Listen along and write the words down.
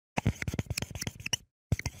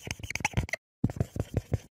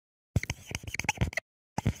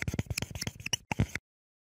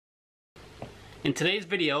In today's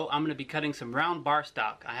video, I'm going to be cutting some round bar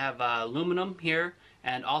stock. I have aluminum here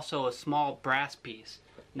and also a small brass piece.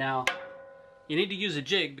 Now, you need to use a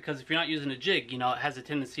jig because if you're not using a jig, it has a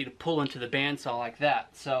tendency to pull into the bandsaw like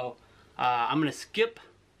that. So I'm going to skip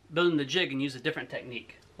building the jig and use a different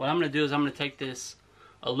technique. What I'm going to do is I'm going to take this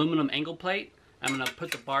aluminum angle plate, I'm going to put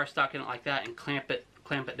the bar stock in it like that and clamp it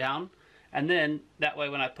down. And then that way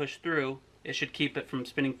when I push through, it should keep it from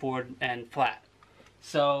spinning forward and flat.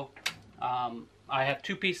 So I have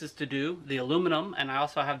two pieces to do, the aluminum and I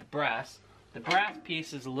also have the brass. The brass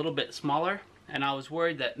piece is a little bit smaller and I was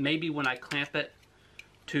worried that maybe when I clamp it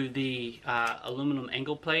to the aluminum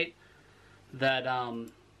angle plate that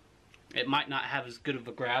it might not have as good of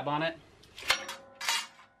a grab on it.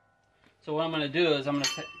 So what I'm going to do is I'm going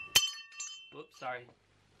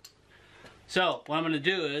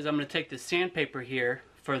to take the sandpaper here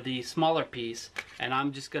for the smaller piece and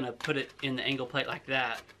I'm just going to put it in the angle plate like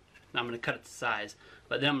that. I'm going to cut it to size,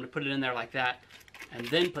 but then I'm going to put it in there like that and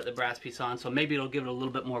then put the brass piece on, so maybe it'll give it a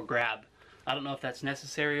little bit more grab. I don't know if that's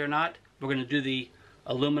necessary or not. We're going to do the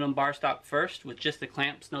aluminum bar stock first with just the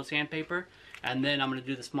clamps, no sandpaper, and then I'm going to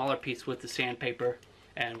do the smaller piece with the sandpaper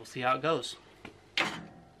and we'll see how it goes.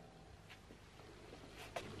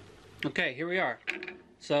 Okay, here we are.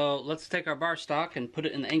 So let's take our bar stock and put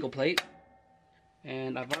it in the angle plate,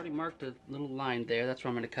 and I've already marked a little line there, that's where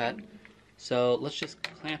I'm going to cut. So let's just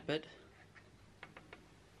clamp it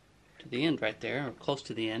to the end right there, or close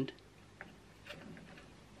to the end.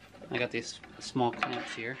 I got these small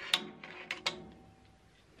clamps here.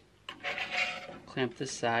 Clamp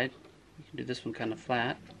this side. You can do this one kind of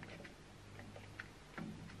flat.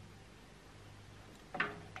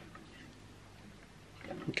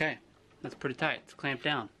 Okay, that's pretty tight. It's clamped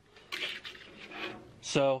down.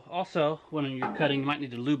 So also, when you're cutting, you might need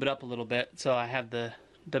to lube it up a little bit. So I have the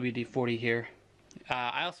WD-40 here.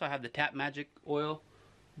 I also have the Tap Magic oil,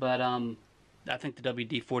 but I think the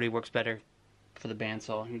WD-40 works better for the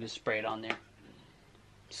bandsaw. You just spray it on there.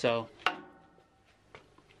 So,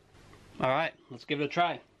 alright, let's give it a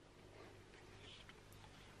try.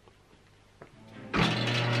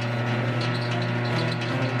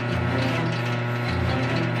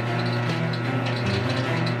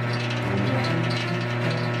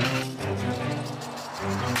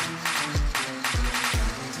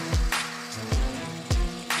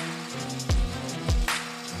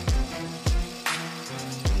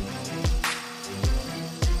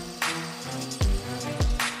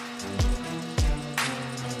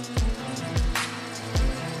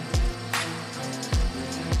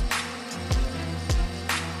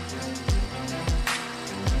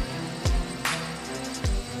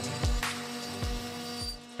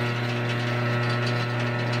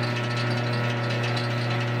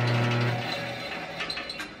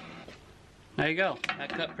 There you go. That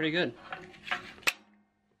cut pretty good.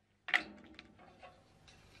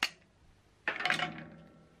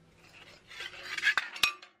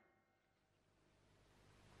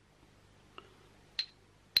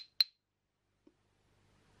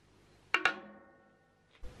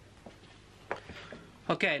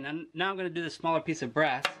 Okay, now I'm going to do the smaller piece of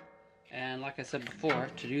brass, and like I said before,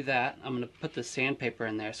 to do that I'm going to put the sandpaper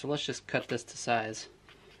in there. So let's just cut this to size.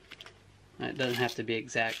 It doesn't have to be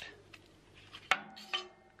exact.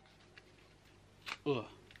 Ugh.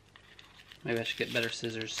 Maybe I should get better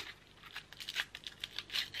scissors.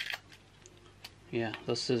 Yeah,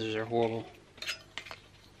 those scissors are horrible.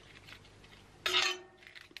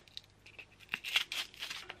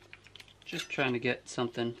 Just trying to get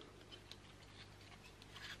something.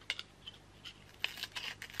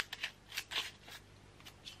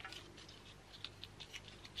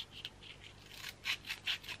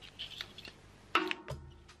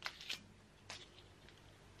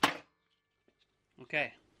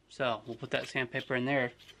 Okay, so we'll put that sandpaper in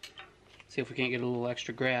there, see if we can't get a little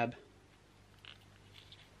extra grab.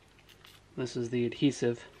 This is the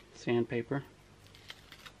adhesive sandpaper.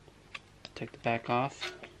 Take the back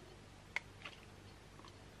off.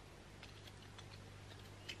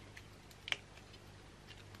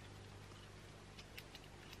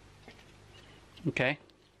 Okay,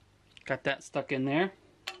 got that stuck in there.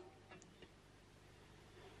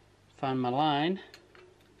 Find my line.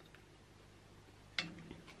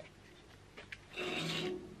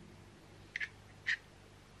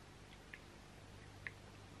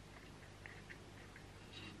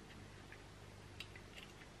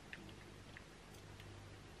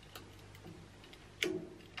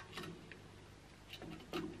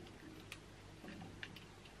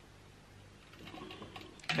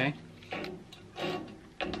 Okay.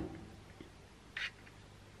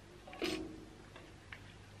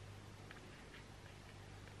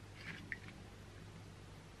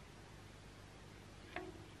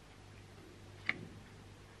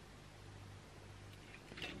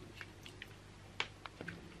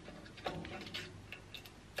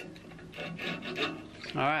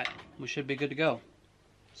 Alright, we should be good to go.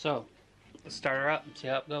 So, let's start her up and see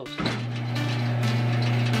how it goes.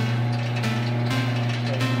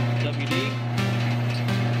 WD.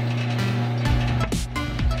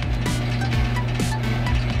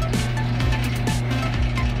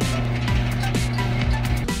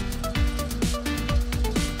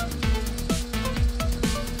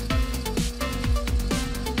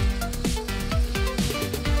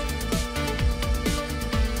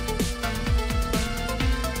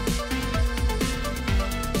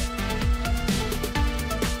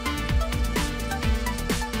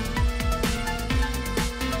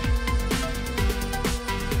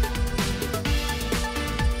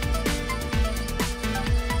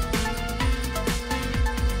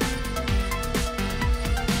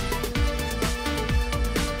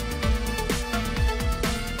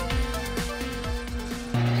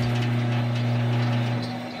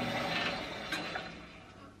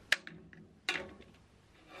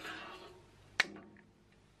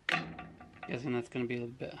 Guessing that's going to be a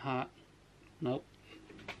little bit hot. Nope.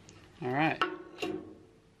 Alright.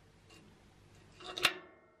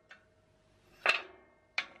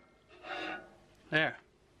 There.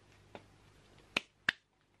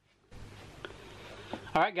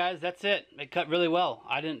 Alright guys, that's it. It cut really well.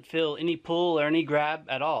 I didn't feel any pull or any grab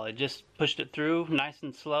at all. It just pushed it through nice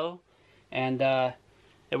and slow, and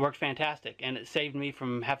it worked fantastic. And it saved me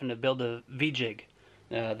from having to build a V-jig.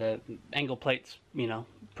 The angle plate's, you know,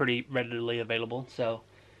 pretty readily available, so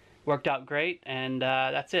worked out great, and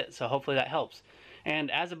that's it. So hopefully that helps.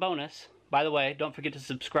 And as a bonus, by the way, don't forget to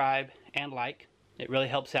subscribe and like. It really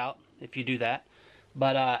helps out if you do that.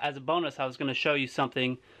 But as a bonus, I was going to show you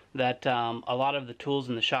something that a lot of the tools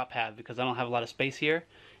in the shop have, because I don't have a lot of space here,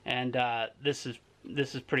 and this is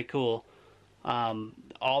pretty cool.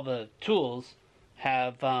 All the tools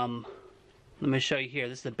have, let me show you here.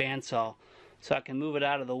 This is the bandsaw. So I can move it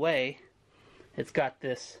out of the way. It's got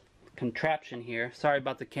this contraption here. Sorry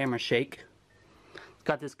about the camera shake. It's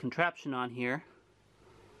got this contraption on here.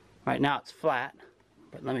 Right now it's flat,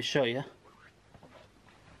 but let me show you.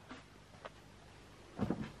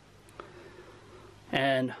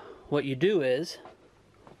 And what you do is,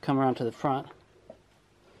 come around to the front,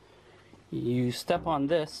 you step on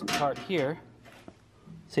this part here.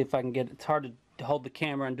 See if I can get it. It's hard to hold the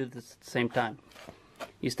camera and do this at the same time.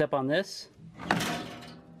 You step on this,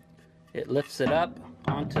 it lifts it up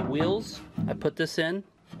onto wheels. I put this in,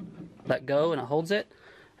 let go, and it holds it.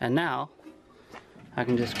 And now I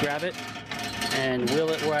can just grab it and wheel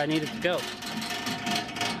it where I need it to go.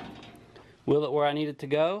 Wheel it where I need it to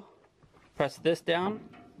go. Press this down,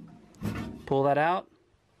 pull that out,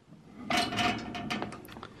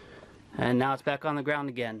 and now it's back on the ground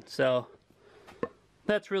again. So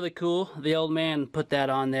that's really cool. The old man put that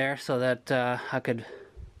on there so that I could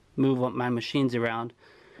move my machines around.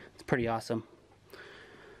 It's pretty awesome.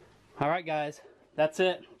 Alright guys, that's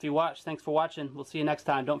it. If you watched, thanks for watching. We'll see you next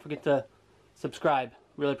time. Don't forget to subscribe.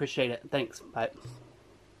 Really appreciate it. Thanks. Bye.